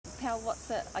what's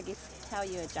it? I guess how are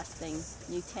you adjusting?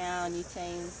 New town, new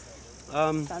team,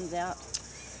 sun's out.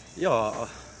 Yeah,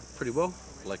 pretty well.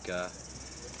 Like I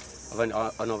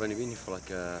know I've only been here for like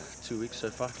 2 weeks so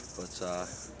far, but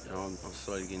you know, I'm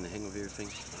slowly getting the hang of everything.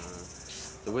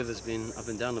 The weather's been up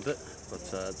and down a bit, but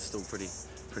it's still pretty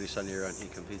sunny around here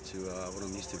compared to what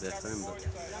I'm used to back home. But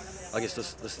I guess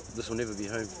this will never be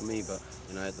home for me. But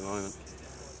you know, at the moment,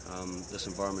 this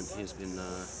environment here has been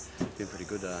pretty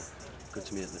good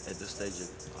to me at this stage, and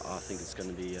I think it's going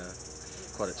to be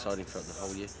quite exciting throughout the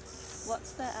whole year.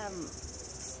 What's the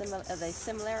are they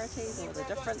similarities or the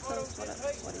differences?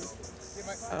 What is?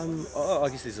 I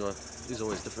guess there's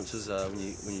always differences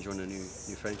when you join a new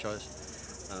franchise.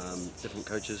 Different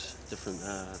coaches, different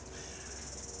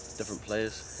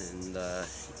players, and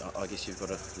I guess you've got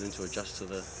to learn to adjust to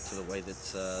the way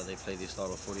that they play their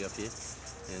style of footy up here,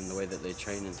 and the way that they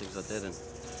train and things like that. And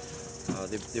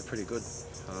they're pretty good.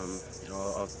 You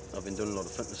know, I've been doing a lot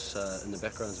of fitness in the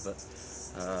backgrounds, but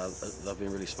they've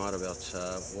been really smart about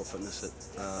what fitness that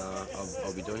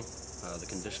I'll be doing, the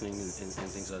conditioning and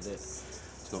things like that.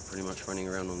 It's not pretty much running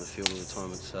around on the field all the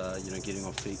time. It's you know, getting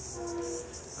off feet,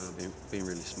 being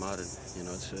really smart, and you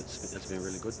know, it's been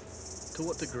really good. To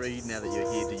what degree, now that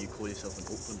you're here, do you call yourself an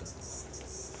Aucklander?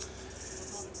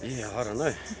 Yeah, I don't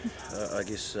know. I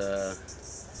guess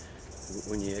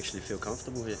when you actually feel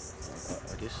comfortable here,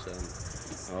 I guess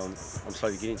I'm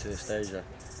slowly getting to that stage.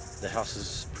 The house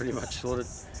is pretty much sorted,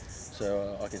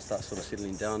 so I can start sort of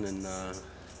settling down and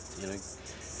you know,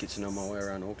 get to know my way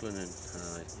around Auckland and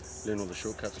learn all the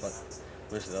shortcuts like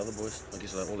most of the other boys. I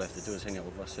guess all they have to do is hang out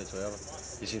with us 2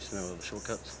 hours. He seems to know all the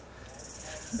shortcuts.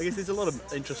 I guess there's a lot of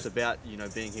interest about, you know,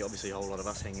 being here. Obviously, a whole lot of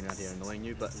us hanging out here annoying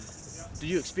you, but do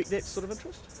you expect that sort of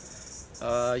interest?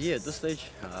 Yeah, at this stage,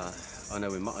 I know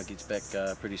when Mata gets back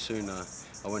pretty soon, I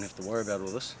won't have to worry about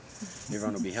all this.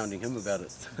 Everyone will be hounding him about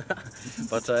it.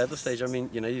 But at this stage, I mean,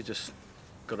 you know, you just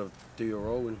got to do your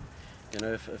role, and you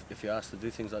know, if you're asked to do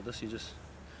things like this, you just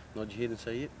nod your head and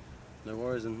say, "Yep, no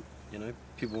worries." And you know,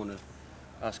 people want to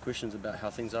ask questions about how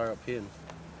things are up here, and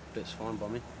that's fine by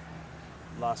me.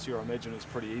 Last year, I imagine it was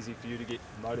pretty easy for you to get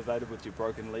motivated with your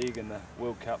broken leg and the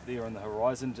World Cup there on the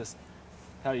horizon. Just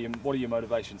what are your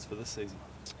motivations for this season?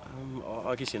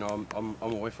 I guess, you know, I'm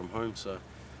away from home, so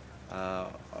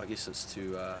I guess it's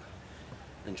to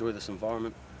enjoy this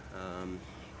environment,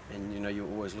 and you know, you're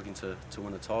always looking to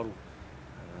win a title.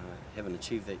 Haven't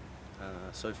achieved that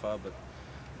so far, but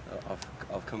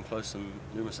I've come close on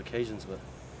numerous occasions. But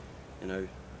you know,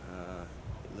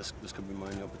 this could be my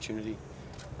only opportunity.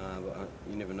 But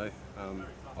you never know.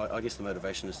 I guess the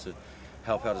motivation is to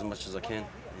help out as much as I can,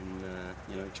 and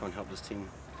you know, try and help this team,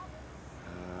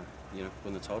 you know,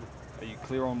 win the title. Are you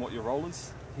clear on what your role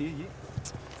is here yet?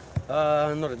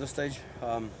 Not at this stage.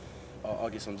 I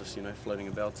guess I'm just, you know, floating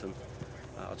about, and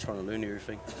trying to learn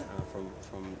everything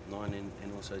from 9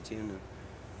 and also 10. And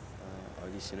I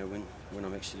guess, you know, when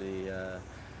I'm actually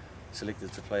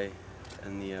selected to play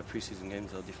in the pre-season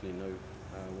games, I'll definitely know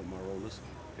what my role is.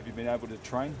 Have you been able to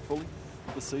train fully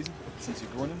this season since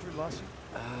your groin injury last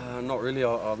year? Not really.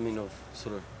 I mean, I've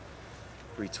sort of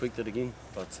retweaked it again,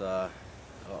 but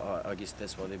I guess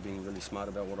that's why they've been really smart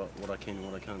about what I can and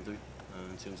what I can't do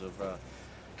in terms of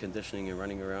conditioning and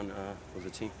running around with the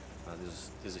team.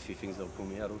 There's a few things they'll pull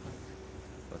me out of,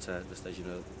 but at this stage, you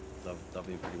know, they've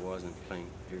been pretty wise and playing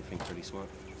everything pretty smart.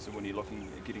 So when you're looking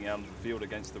at getting out of the field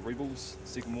against the Rebels,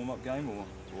 second warm-up game, or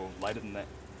later than that?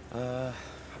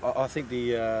 I think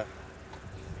the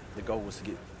goal was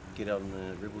to get out in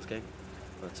the Rebels game,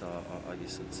 but I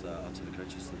guess it's up to the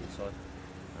coaches to decide.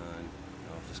 And you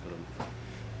know, I've just got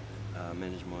to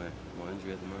manage my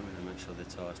injury at the moment and make sure that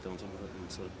I stay on top of it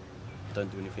and sort of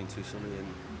don't do anything too silly and,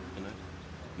 you know,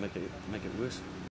 make it worse.